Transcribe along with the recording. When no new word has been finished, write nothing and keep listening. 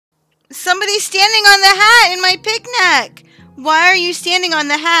Somebody's standing on the hat in my picnic! Why are you standing on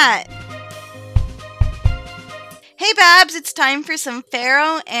the hat? Hey Babs, it's time for some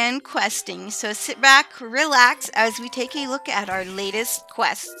Fer.al and questing. So sit back, relax as we take a look at our latest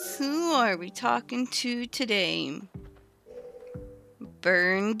quests. Who are we talking to today?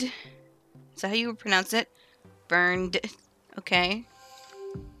 Burned. Is that how you would pronounce it? Burned. Okay.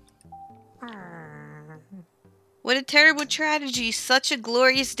 What a terrible tragedy. Such a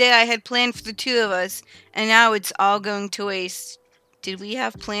glorious day I had planned for the two of us, and now it's all going to waste. Did we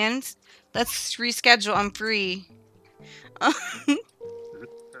have plans? Let's reschedule. I'm free.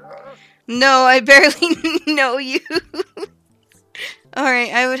 No, I barely know you.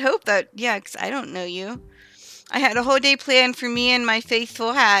 Alright, I would hope that, yeah, because I don't know you. I had a whole day planned for me and my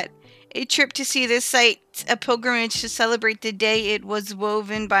faithful hat. A trip to see this sight, a pilgrimage to celebrate the day it was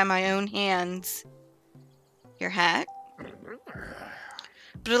woven by my own hands. Your hat?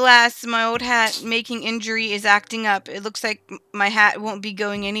 But alas, my old hat making injury is acting up. It looks like my hat won't be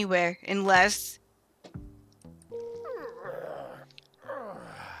going anywhere unless...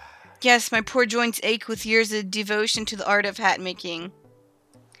 Yes, my poor joints ache with years of devotion to the art of hat making.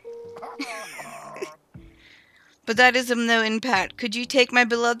 But that is of no impact. Could you take my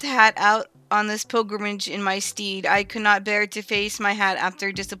beloved hat out on this pilgrimage in my stead? I could not bear to face my hat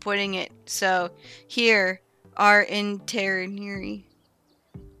after disappointing it. So, here, our itinerary.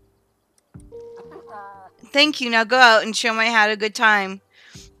 Thank you. Now go out and show my hat a good time.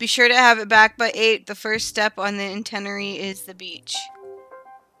 Be sure to have it back by 8. The first step on the itinerary is the beach.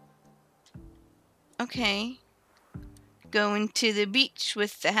 Okay. Going to the beach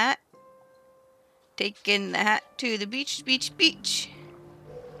with the hat. Taking the hat to the beach, beach, beach.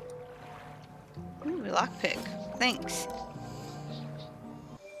 Ooh, lockpick. Thanks.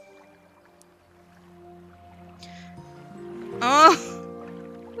 Oh,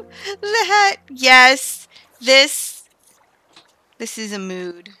 the hat. Yes, this is a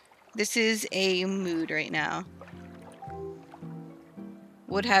mood. This is a mood right now.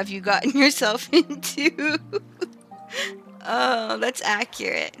 What have you gotten yourself into? Oh, that's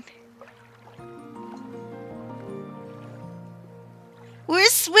accurate. We're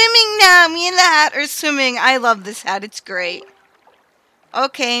swimming now. Me and the hat are swimming. I love this hat. It's great.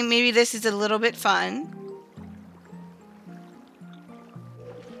 Okay, maybe this is a little bit fun.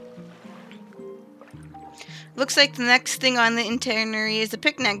 Looks like the next thing on the itinerary is a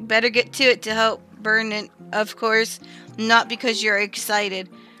picnic. Better get to it to help burn it, of course. Not because you're excited.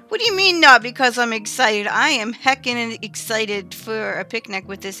 What do you mean not because I'm excited? I am heckin' excited for a picnic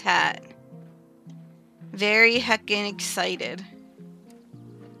with this hat. Very heckin' excited.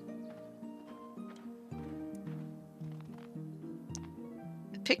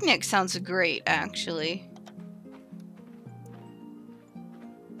 The picnic sounds great, actually.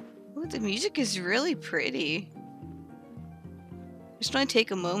 Ooh, the music is really pretty. Just want to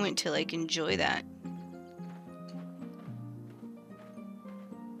take a moment to like enjoy that.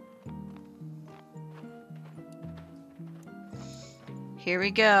 Here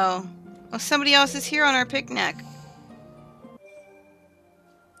we go. Oh, somebody else is here on our picnic.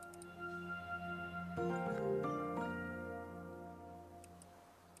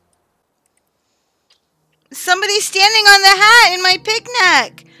 Somebody's standing on the hat in my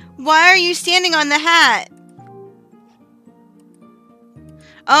picnic. Why are you standing on the hat?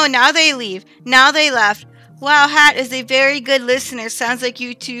 Oh, now they leave. Now they left. Wow, Hat is a very good listener. Sounds like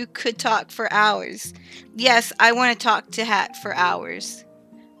you two could talk for hours. Yes, I want to talk to Hat for hours.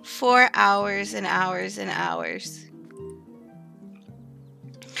 4 hours and hours and hours.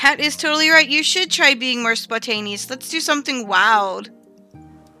 Hat is totally right. You should try being more spontaneous. Let's do something wild.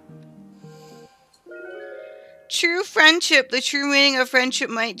 True friendship. The true meaning of friendship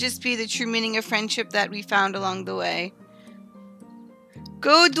might just be the true meaning of friendship that we found along the way.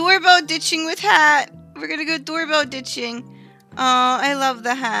 Go doorbell ditching with Hat. We're gonna go doorbell ditching. Oh, I love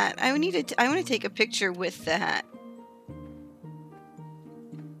the hat. I want to take a picture with the hat.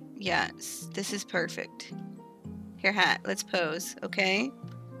 Yes, this is perfect. Here, Hat, let's pose, okay?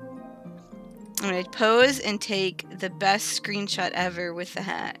 I'm gonna pose and take the best screenshot ever with the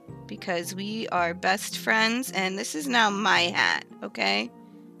hat because we are best friends and this is now my hat, okay?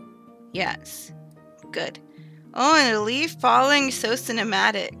 Yes, good. Oh, and a leaf falling, so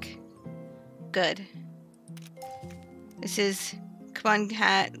cinematic. Good. This is, come on,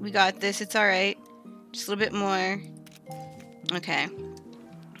 Hat, we got this, it's alright. Just a little bit more. Okay.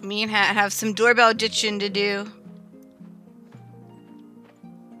 Me and Hat have some doorbell ditching to do.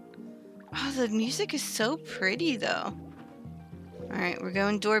 Oh, the music is so pretty, though. Alright, we're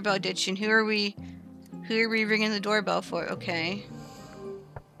going doorbell ditching. Who are we ringing the doorbell for? Okay.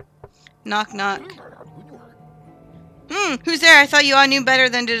 Knock, knock. Who's there? I thought you all knew better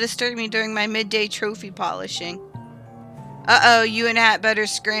than to disturb me during my midday trophy polishing. Uh-oh, you and Hat better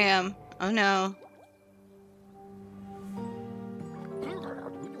scram. Oh no.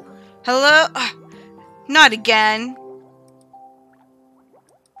 Hello? Not again.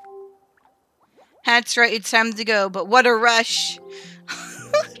 Hat's right, it's time to go, but what a rush.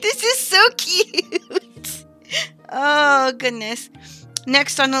 This is so cute. Oh, goodness.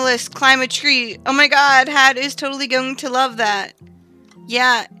 Next on the list, climb a tree. Oh my god, Hat is totally going to love that.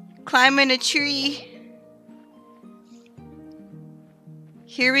 Yeah, climbing a tree.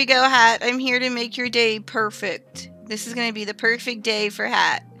 Here we go, Hat. I'm here to make your day perfect. This is going to be the perfect day for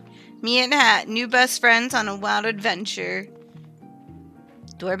Hat. Me and Hat, new best friends on a wild adventure.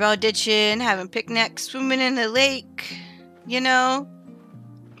 Doorbell ditching, having picnics, swimming in the lake. You know.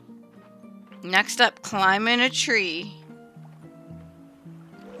 Next up, climbing a tree.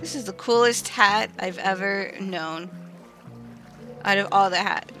 This is the coolest hat I've ever known. Out of all the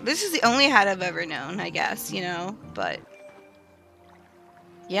hats. This is the only hat I've ever known, I guess, you know, but...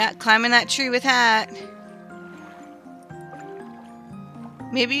 yeah, climbing that tree with Hat.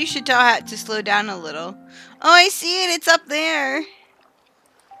 Maybe you should tell Hat to slow down a little. Oh, I see it. It's up there.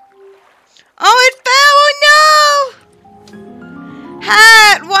 Oh, it fell. Oh, no.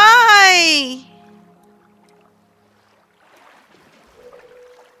 Hat, why?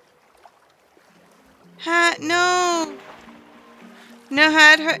 Hat, no. No,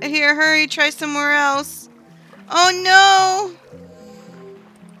 Hat, here, hurry. Try somewhere else. Oh, no.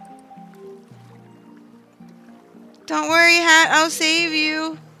 Don't worry, Hat. I'll save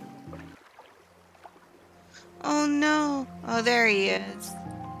you. Oh, no. Oh, there he is.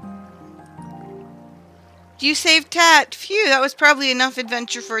 You saved Hat. Phew, that was probably enough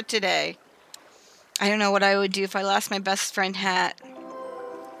adventure for today. I don't know what I would do if I lost my best friend, Hat.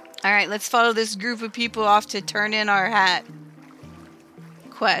 Alright, let's follow this group of people off to turn in our hat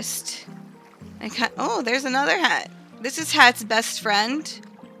quest. Oh, there's another Hat. This is Hat's best friend,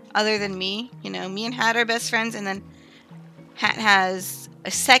 other than me. You know, me and Hat are best friends, and then Hat has a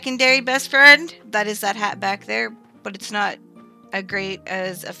secondary best friend. That is that Hat back there, but it's not as great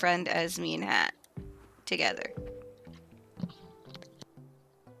as a friend as me and Hat together.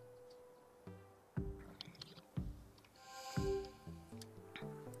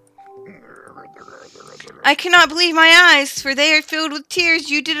 I cannot believe my eyes, for they are filled with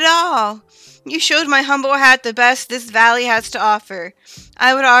tears. You did it all. You showed my humble Hat the best this valley has to offer.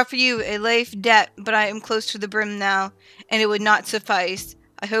 I would offer you a life debt, but I am close to the brim now, and it would not suffice.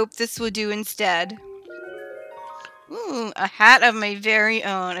 I hope this will do instead. Ooh, a hat of my very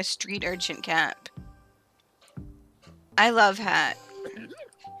own, a street urchin cap. I love Hat.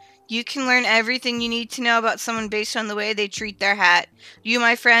 You can learn everything you need to know about someone based on the way they treat their hat. You,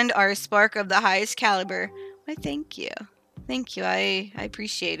 my friend, are a spark of the highest caliber. Why, thank you. Thank you. I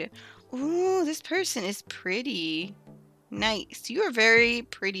appreciate it. Ooh, this person is pretty. Nice. You are very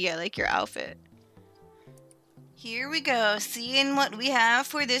pretty. I like your outfit. Here we go. Seeing what we have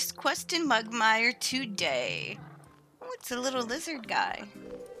for this quest in Mugmire today. Oh, it's a little lizard guy.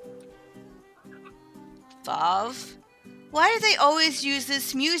 Vav. Why do they always use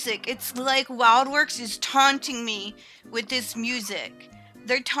this music? It's like Wildworks is taunting me with this music.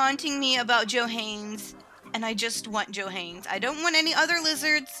 They're taunting me about Joe Haynes, and I just want Joe Haynes. I don't want any other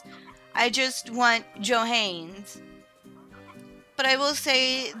lizards. I just want Joe Haynes. But I will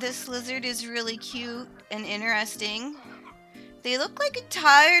say this lizard is really cute and interesting. They look like a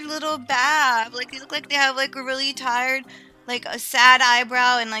tired little bab. Like, they look like they have like a really tired, like a sad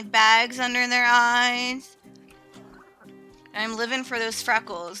eyebrow and like bags under their eyes. I'm living for those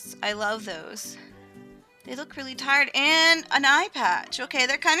freckles. I love those. They look really tired. And an eye patch. Okay,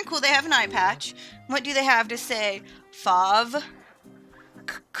 they're kind of cool. They have an eye patch. What do they have to say? Fav?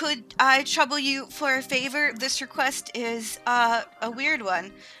 Could I trouble you for a favor? This request is a weird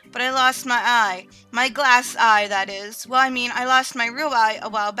one. But I lost my eye. My glass eye, that is. Well, I mean, I lost my real eye a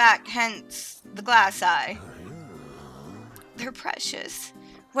while back, hence the glass eye. They're precious.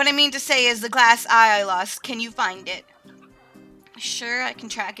 What I mean to say is the glass eye I lost. Can you find it? Sure, I can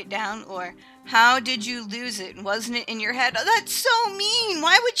track it down. Or, how did you lose it? Wasn't it in your head? Oh, that's so mean.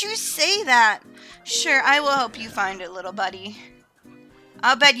 Why would you say that? Sure, I will help you find it, little buddy.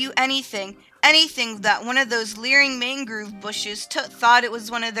 I'll bet you anything that one of those leering mangrove bushes thought it was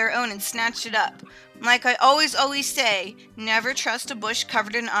one of their own and snatched it up. Like I always say, never trust a bush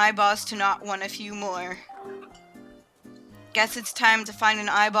covered in eyeballs to not want a few more. Guess it's time to find an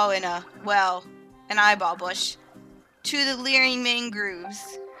eyeball in an eyeball bush. To the leering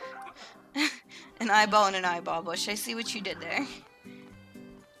mangroves. An eyeball in an eyeball bush. I see what you did there.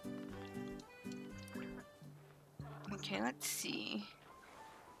 Okay, let's see.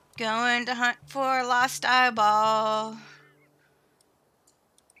 Going to hunt for a lost eyeball.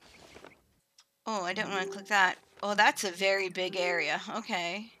 Oh, I didn't want to click that. Oh, that's a very big area.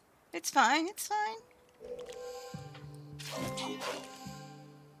 Okay. It's fine, it's fine.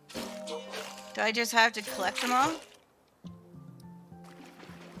 Do I just have to collect them all?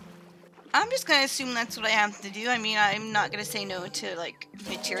 I'm just gonna assume that's what I have to do. I mean, I'm not gonna say no to, like,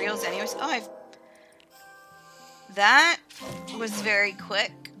 materials anyways. Oh, that was very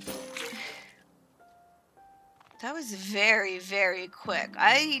quick. That was very, very quick.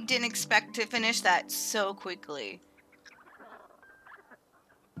 I didn't expect to finish that so quickly.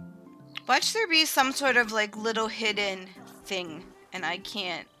 Watch there be some sort of, like, little hidden thing, and I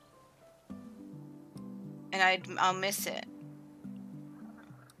can't. And I'll miss it.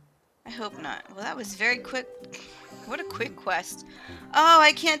 I hope not. Well, that was very quick. What a quick quest. Oh,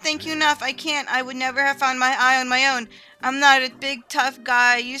 I can't thank you enough. I can't. I would never have found my eye on my own. I'm not a big, tough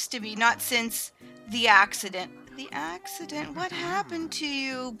guy I used to be. Not since the accident. The accident? What happened to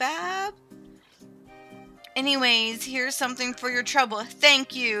you, Bab? Anyways, here's something for your trouble.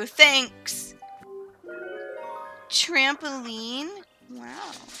 Thank you. Thanks. Trampoline?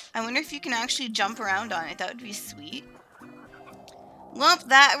 Wow. I wonder if you can actually jump around on it. That would be sweet. Well,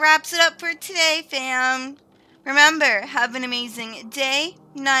 that wraps it up for today, fam. Remember, have an amazing day,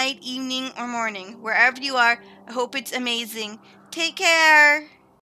 night, evening, or morning. Wherever you are, I hope it's amazing. Take care.